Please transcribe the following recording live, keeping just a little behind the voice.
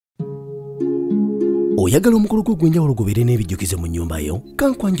oyagala omukolo gw'enjawulo gubeere n'ebijjukize mu nnyumba yo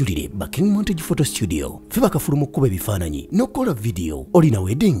kankwanjulire ba King Montage Photo Studio ffe bakafulu mu kkuba ebifaananyi n'okukola vidiyo. Olina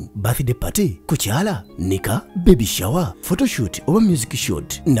wedding, birthday party, kukyala, nika, baby shower, photoshoot oba music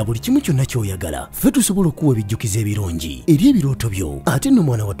shoot na buli kimu kyonna ky'oyagala ffe tusobola okuwa ebijjukize ebirungi eri ebirooto byo. Ate nno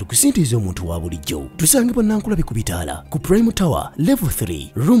mwana wattu kusintiiza omuntu wa bulijjo. Tusangibwa Nankulabi ku Bitaala ku Prime Tower Level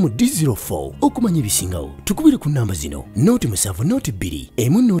 3 Room D04. Okumanya ebisingawo tukubire ku nnamba zino: noti 7 noti 2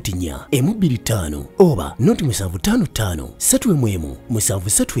 emu noti 4 emu 25 oba noti 755 3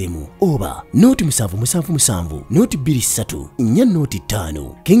 7 oba noti 777 noti 23 4 noti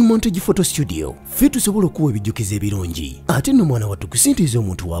 5. King Montage Photo Studio ffe tusobola okuwa ebijjukize ebirungi ate nno mwana wattu kusintiiza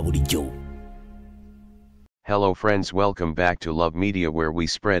omuntu wa bulijjo. Hello friends, welcome back to Love Media where we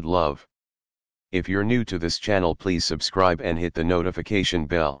spread love. If you're new to this channel, please subscribe and hit the notification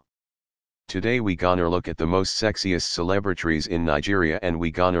bell. Today we gonna look at the most sexiest celebrities in Nigeria, and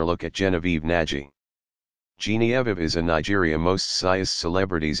we gonna look at Genevieve Nnaji. Genevieve is a Nigeria most sexiest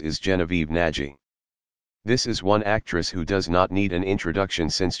celebrities is Genevieve Nnaji. This is one actress who does not need an introduction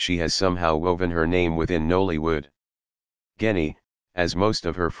since she has somehow woven her name within Nollywood. Geni, as most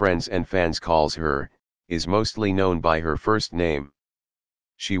of her friends and fans calls her, is mostly known by her first name.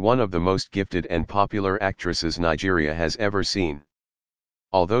 She one of the most gifted and popular actresses Nigeria has ever seen.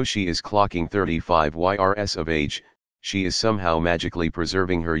 Although she is clocking 35 years of age, she is somehow magically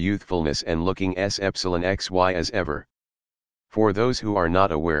preserving her youthfulness and looking as epsilon XY as ever. For those who are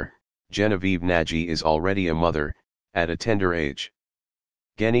not aware, Genevieve Nnaji is already a mother, at a tender age.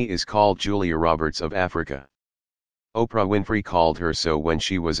 Geni is called Julia Roberts of Africa. Oprah Winfrey called her so when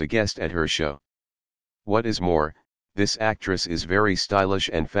she was a guest at her show. What is more, this actress is very stylish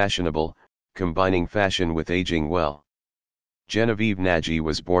and fashionable, combining fashion with aging well. Genevieve Nnaji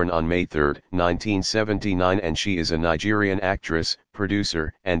was born on May 3, 1979, and she is a Nigerian actress,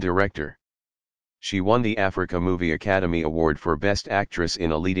 producer, and director. She won the Africa Movie Academy Award for Best Actress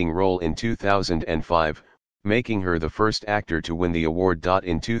in a Leading Role in 2005, making her the first actor to win the award.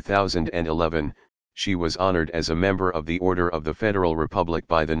 In 2011, she was honored as a member of the Order of the Federal Republic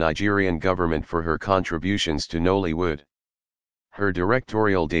by the Nigerian government for her contributions to Nollywood. Her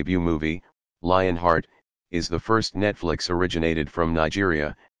directorial debut movie, Lionheart, is the first Netflix originated from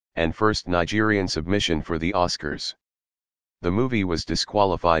Nigeria, and first Nigerian submission for the Oscars. The movie was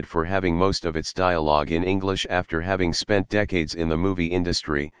disqualified for having most of its dialogue in English after having spent decades in the movie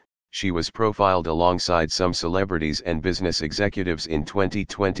industry. She was profiled alongside some celebrities and business executives in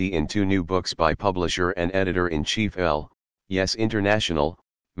 2020 in two new books by publisher and editor-in-chief Yes International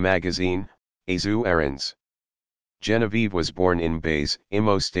magazine, Azu Aarons. Genevieve was born in Base,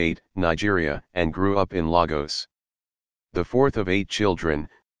 Imo State, Nigeria, and grew up in Lagos. The fourth of 8 children,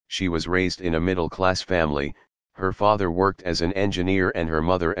 she was raised in a middle-class family. Her father worked as an engineer and her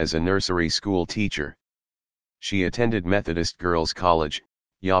mother as a nursery school teacher. She attended Methodist Girls College,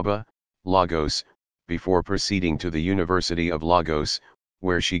 Yaba, Lagos, before proceeding to the University of Lagos,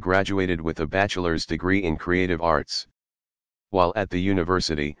 where she graduated with a bachelor's degree in creative arts. While at the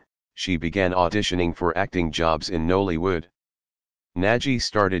university, she began auditioning for acting jobs in Nollywood. Nnaji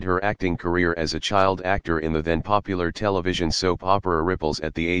started her acting career as a child actor in the then popular television soap opera Ripples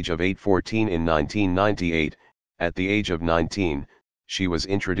at the age of 14 in 1998. At the age of 19, she was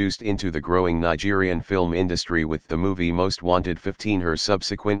introduced into the growing Nigerian film industry with the movie Most Wanted 15. Her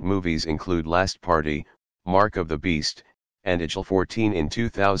subsequent movies include Last Party, Mark of the Beast, and Ijl 14. In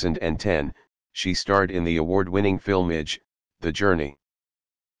 2010, she starred in the award-winning film Ij, The Journey.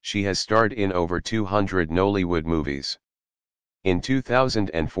 She has starred in over 200 Nollywood movies. In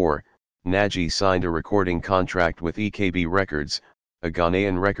 2004, Nnaji signed a recording contract with EKB Records, a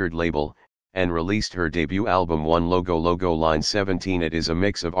Ghanaian record label, and released her debut album One Logo Line 17. It is a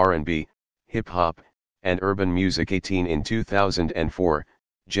mix of R&B, hip-hop, and urban music. 18. In 2004,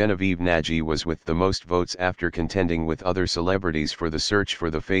 Genevieve Nnaji was with the most votes after contending with other celebrities for the Search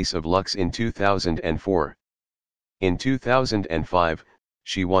for the Face of Lux in 2004. In 2005,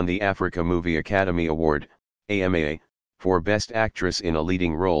 she won the Africa Movie Academy Award, AMA, for Best Actress in a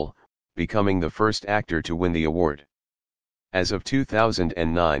Leading Role, becoming the first actor to win the award. As of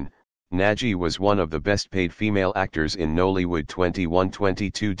 2009, Nnaji was one of the best-paid female actors in Nollywood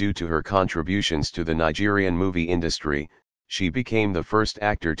 21-22 due to her contributions to the Nigerian movie industry. She became the first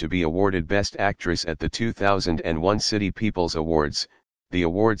actor to be awarded Best Actress at the 2001 City People's Awards, the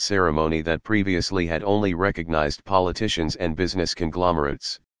award ceremony that previously had only recognized politicians and business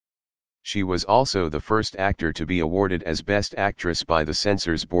conglomerates. She was also the first actor to be awarded as Best Actress by the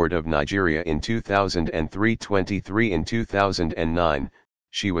Censors Board of Nigeria in 2003. 23. In 2009,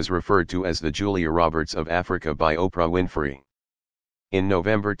 she was referred to as the Julia Roberts of Africa by Oprah Winfrey. In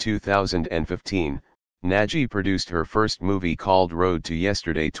November 2015, Nnaji produced her first movie called Road to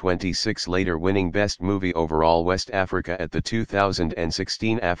Yesterday 26, later winning Best Movie Overall West Africa at the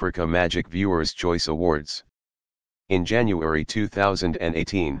 2016 Africa Magic Viewers' Choice Awards. In January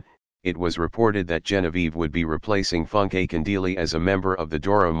 2018, it was reported that Genevieve would be replacing Funke Akindele as a member of the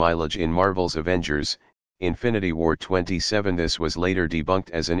Dora Milaje in Marvel's Avengers, Infinity War 27. This was later debunked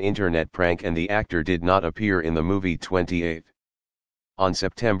as an internet prank and the actor did not appear in the movie 28. On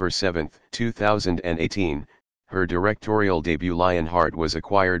September 7, 2018, her directorial debut Lionheart was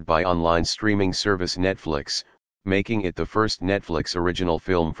acquired by online streaming service Netflix, making it the first Netflix original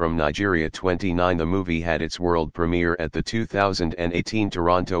film from Nigeria. 29. The movie had its world premiere at the 2018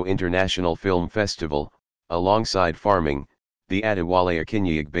 Toronto International Film Festival, alongside Farming, the Adewale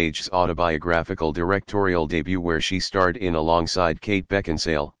Akinyi-Igbeji's autobiographical directorial debut where she starred in alongside Kate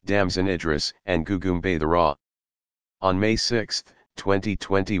Beckinsale, Damson Idris, and Gugumbe the Raw. On May 6,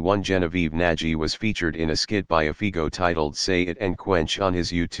 2021, Genevieve Nnaji was featured in a skit by Afigo titled Say It and Quench on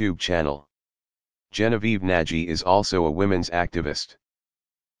his YouTube channel. Genevieve Nnaji is also a women's activist.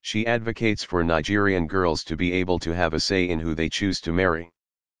 She advocates for Nigerian girls to be able to have a say in who they choose to marry.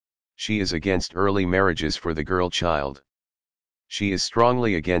 She is against early marriages for the girl child. She is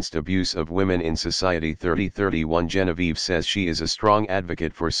strongly against abuse of women in society. 3031 Genevieve says she is a strong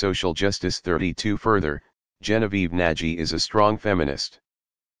advocate for social justice. 32 Further, Genevieve Nnaji is a strong feminist.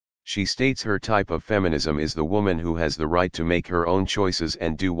 She states her type of feminism is the woman who has the right to make her own choices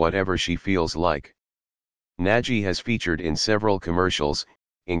and do whatever she feels like. Nnaji has featured in several commercials,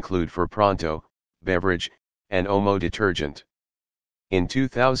 include for Pronto, beverage, and Omo detergent. In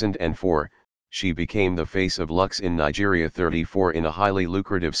 2004, she became the face of Lux in Nigeria. 34 In a highly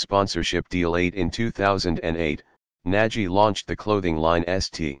lucrative sponsorship deal. 8 In 2008, Nnaji launched the clothing line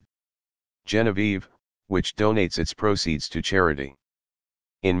St. Genevieve, which donates its proceeds to charity.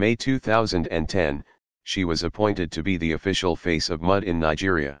 In May 2010, she was appointed to be the official face of Mud in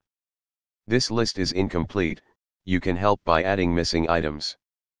Nigeria. This list is incomplete, you can help by adding missing items.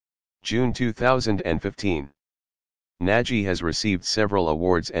 June 2015. Nnaji has received several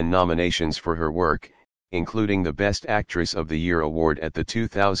awards and nominations for her work, including the Best Actress of the Year award at the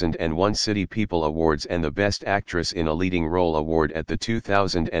 2001 City People Awards and the Best Actress in a Leading Role award at the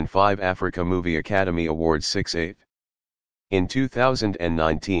 2005 Africa Movie Academy Awards. 6/8. In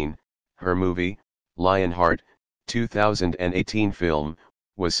 2019, her movie, Lionheart, 2018 film,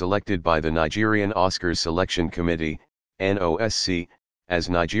 was selected by the Nigerian Oscars Selection Committee, NOSC, as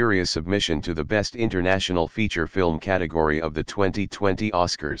Nigeria's submission to the Best International Feature Film category of the 2020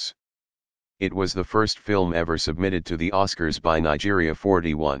 Oscars. It was the first film ever submitted to the Oscars by Nigeria.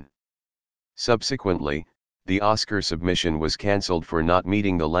 41. Subsequently, the Oscar submission was cancelled for not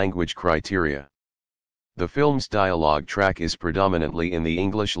meeting the language criteria. The film's dialogue track is predominantly in the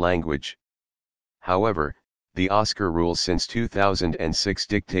English language. However, the Oscar rules since 2006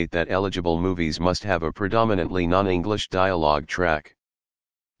 dictate that eligible movies must have a predominantly non-English dialogue track.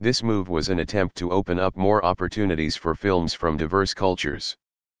 This move was an attempt to open up more opportunities for films from diverse cultures.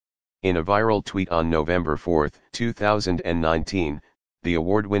 In a viral tweet on November 4, 2019, the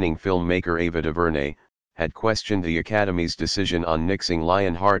award-winning filmmaker Ava DuVernay had questioned the Academy's decision on nixing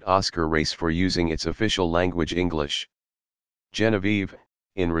Lionheart Oscar race for using its official language English. Genevieve,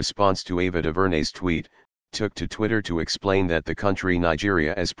 in response to Ava DuVernay's tweet, took to Twitter to explain that the country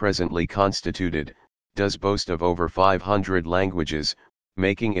Nigeria as presently constituted, does boast of over 500 languages,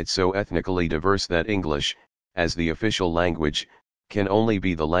 making it so ethnically diverse that English, as the official language, can only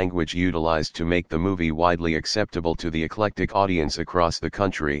be the language utilized to make the movie widely acceptable to the eclectic audience across the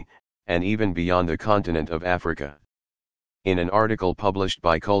country, and even beyond the continent of Africa. In an article published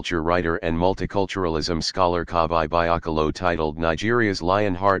by culture writer and multiculturalism scholar Kavai Biokolo titled Nigeria's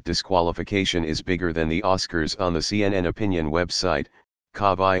Lionheart Disqualification is Bigger Than the Oscars on the CNN opinion website,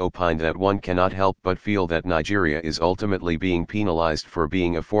 Kavai opined that one cannot help but feel that Nigeria is ultimately being penalized for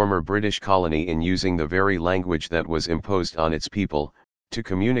being a former British colony in using the very language that was imposed on its people, to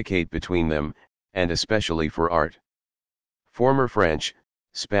communicate between them, and especially for art. Former French,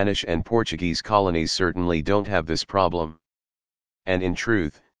 Spanish and Portuguese colonies certainly don't have this problem. And in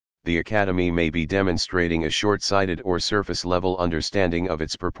truth, the Academy may be demonstrating a short-sighted or surface-level understanding of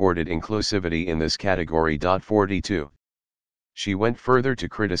its purported inclusivity in this category. 42. She went further to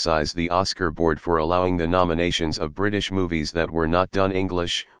criticize the Oscar board for allowing the nominations of British movies that were not done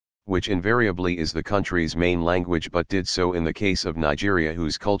English, which invariably is the country's main language, but did so in the case of Nigeria,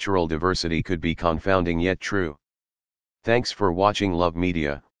 whose cultural diversity could be confounding yet true. Thanks for watching Love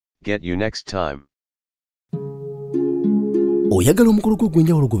Media, get you next time. oyagala omukolo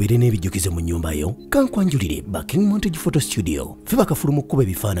gw'ogwenjawulo gubeere n'ebijjukize mu nnyumba yo kankwanjulire King Montage Photo Studio fe bakafulu mu kkuba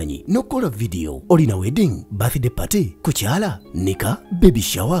ebifaananyi n'okola video olina wedding birthday party kukyala nika baby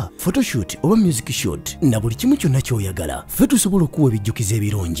shower photoshoot oba music shoot na buli kimu kyonna ky'oyagala fe tusobola okuwa ebijjukize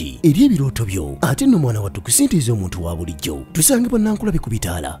ebirungi eri ebirooto byo ate nno mwana wattu kusintiiza omuntu wa bulijjo tusange bannankulabe ku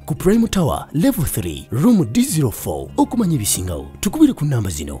bitaala ku Prime Tower Level 3 Room D04 okumanya ebisingawo tukubire ku namba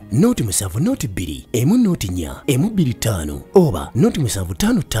zino noti 7 noti 2 emu noti 4 emu 25 oba noti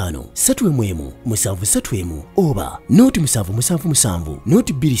 755 7 7 oba noti 777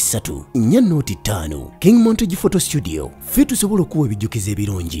 noti 23 4 noti 5 King Montage Photo Studio fe tusobola okuwa ebijjukize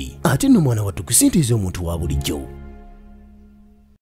ebirungi ate nno mwana wattu kusintiiza omuntu wa bulijjo